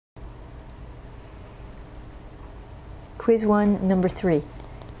Quiz 1, number 3.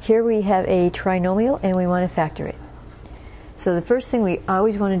 Here we have a trinomial and we want to factor it. So the first thing we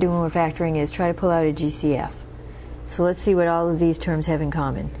always want to do when we're factoring is try to pull out a GCF. So let's see what all of these terms have in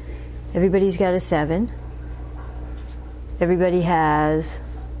common. Everybody's got a 7. Everybody has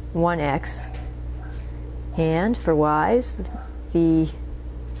 1x. And for y's, the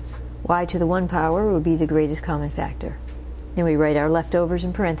y to the 1 power would be the greatest common factor. Then we write our leftovers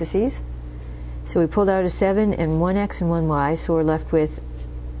in parentheses. So we pulled out a 7 and 1x and 1y, so we're left with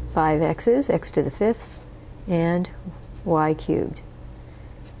 5 x's, x to the 5th, and y cubed.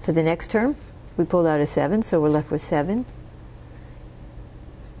 For the next term, we pulled out a 7, so we're left with 7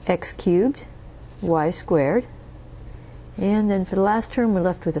 x cubed, y squared. And then for the last term, we're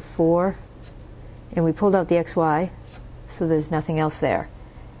left with a 4, and we pulled out the xy, so there's nothing else there.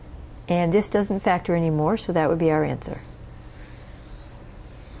 And this doesn't factor anymore, so that would be our answer.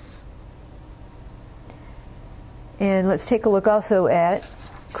 And let's take a look also at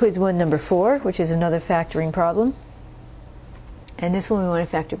Quiz 1, number 4, which is another factoring problem. And this one we want to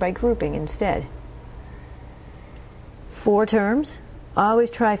factor by grouping instead. 4 terms.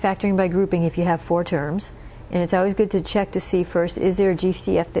 Always try factoring by grouping if you have 4 terms. And it's always good to check to see first, is there a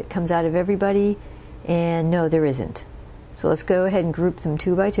GCF that comes out of everybody? And no, there isn't. So let's go ahead and group them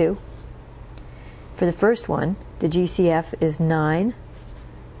 2 by 2. For the first one, the GCF is 9z.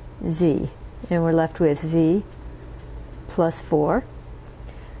 And we're left with z plus 4.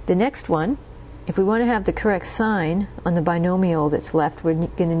 The next one, if we want to have the correct sign on the binomial that's left, we're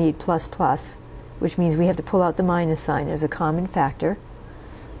going to need plus plus, which means we have to pull out the minus sign as a common factor.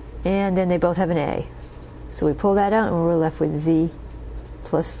 And then they both have an a. So we pull that out and we're left with z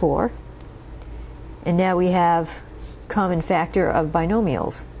plus 4. And now we have common factor of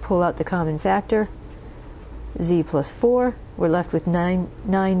binomials. Pull out the common factor, z plus 4. We're left with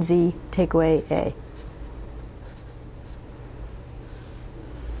 9z, take away a.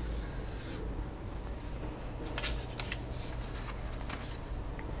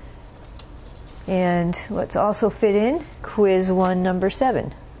 And let's also fit in Quiz 1, number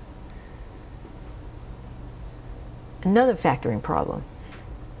 7. Another factoring problem.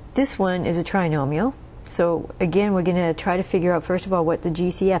 This one is a trinomial. So again, we're going to try to figure out first of all what the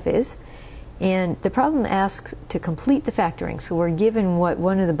GCF is. And the problem asks to complete the factoring. So we're given what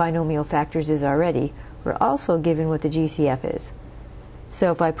one of the binomial factors is already. We're also given what the GCF is. So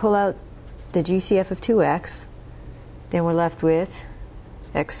if I pull out the GCF of 2x, then we're left with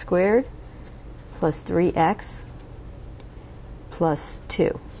x squared plus 3x plus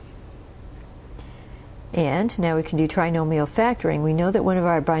 2. And now we can do trinomial factoring. We know that one of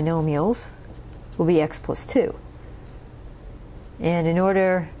our binomials will be x plus 2. And in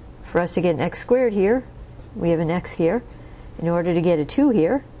order for us to get an x squared here, we have an x here. In order to get a 2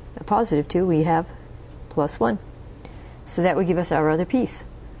 here, a positive 2, we have plus 1. So that would give us our other piece.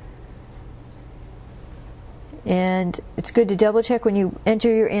 And it's good to double check when you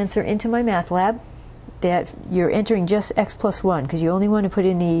enter your answer into my math lab that you're entering just x plus 1, because you only want to put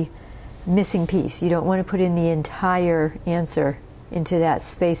in the missing piece. You don't want to put in the entire answer into that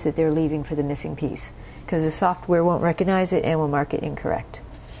space that they're leaving for the missing piece, because the software won't recognize it and will mark it incorrect.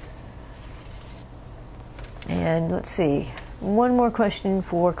 And let's see, one more question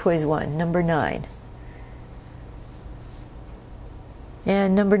for Quiz 1, number 9.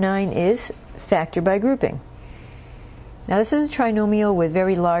 And number 9 is factor by grouping. Now this is a trinomial with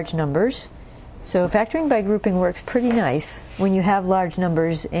very large numbers. So factoring by grouping works pretty nice when you have large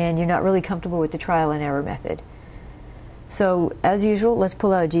numbers and you're not really comfortable with the trial and error method. So as usual, let's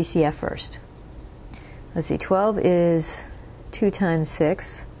pull out a GCF first. Let's see, 12 is 2 times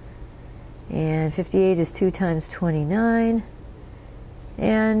 6, and 58 is 2 times 29,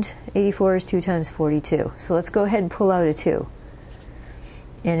 and 84 is 2 times 42. So let's go ahead and pull out a 2.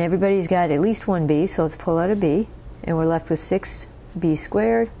 And everybody's got at least one b, so let's pull out a b, and we're left with 6b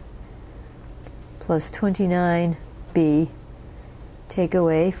squared plus 29b, take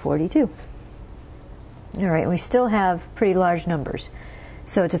away 42. All right, we still have pretty large numbers.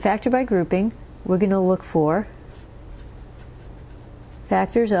 So to factor by grouping, we're going to look for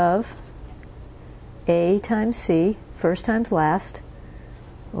factors of a times c, first times last,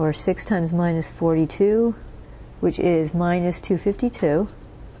 or 6 times minus 42, which is minus 252,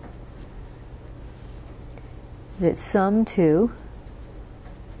 that sum to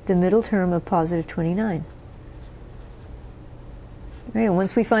the middle term of positive 29. Right, and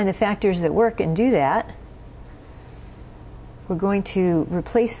once we find the factors that work and do that, we're going to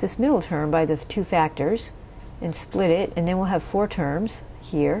replace this middle term by the 2 factors and split it, and then we'll have 4 terms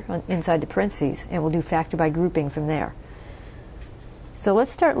here inside the parentheses, and we'll do factor by grouping from there. So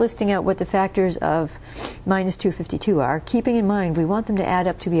let's start listing out what the factors of minus 252 are, keeping in mind we want them to add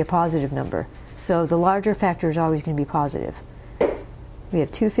up to be a positive number. So the larger factor is always going to be positive. We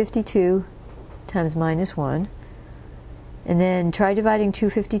have 252 times minus 1. And then try dividing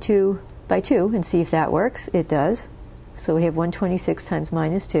 252 by 2 and see if that works. It does. So we have 126 times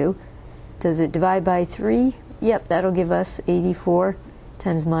minus 2. Does it divide by 3? Yep, that'll give us 84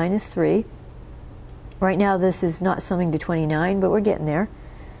 times minus 3. Right now this is not summing to 29, but we're getting there.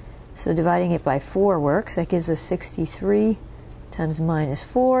 So dividing it by 4 works. That gives us 63 times minus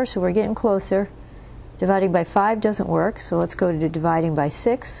 4, so we're getting closer. Dividing by 5 doesn't work, so let's go to dividing by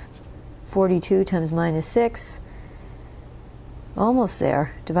 6. 42 times minus 6. Almost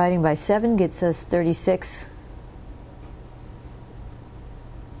there. Dividing by 7 gets us 36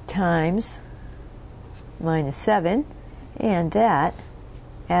 times minus 7, and that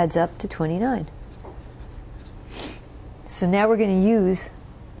adds up to 29. So now we're going to use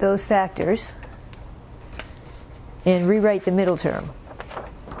those factors and rewrite the middle term.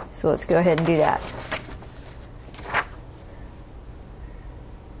 So let's go ahead and do that.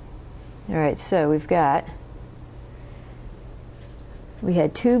 All right, so we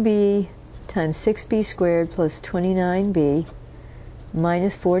had 2b times 6b squared plus 29b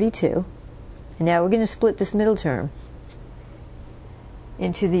minus 42. And now we're going to split this middle term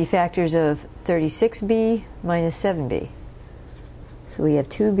into the factors of 36b minus 7b. So we have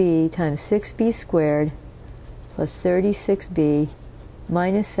 2b times 6b squared plus 36b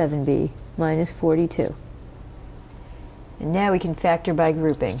minus 7b minus 42. And now we can factor by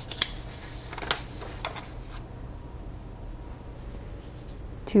grouping.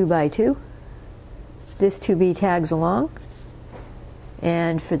 2 by 2. This 2b tags along.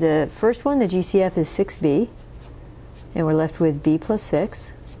 And for the first one, the GCF is 6b. And we're left with b plus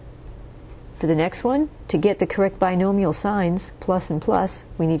 6. For the next one, to get the correct binomial signs, plus and plus,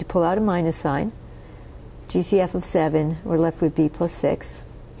 we need to pull out a minus sign. GCF of 7, we're left with b plus 6.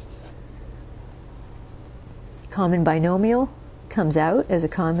 Common binomial comes out as a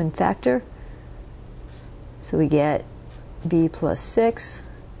common factor. So we get b plus 6.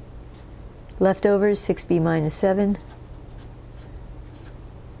 Leftovers, 6b minus 7.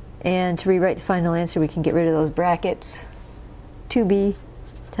 And to rewrite the final answer, we can get rid of those brackets. 2b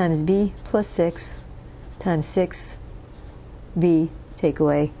times b plus 6 times 6b, take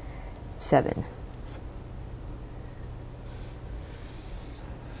away 7.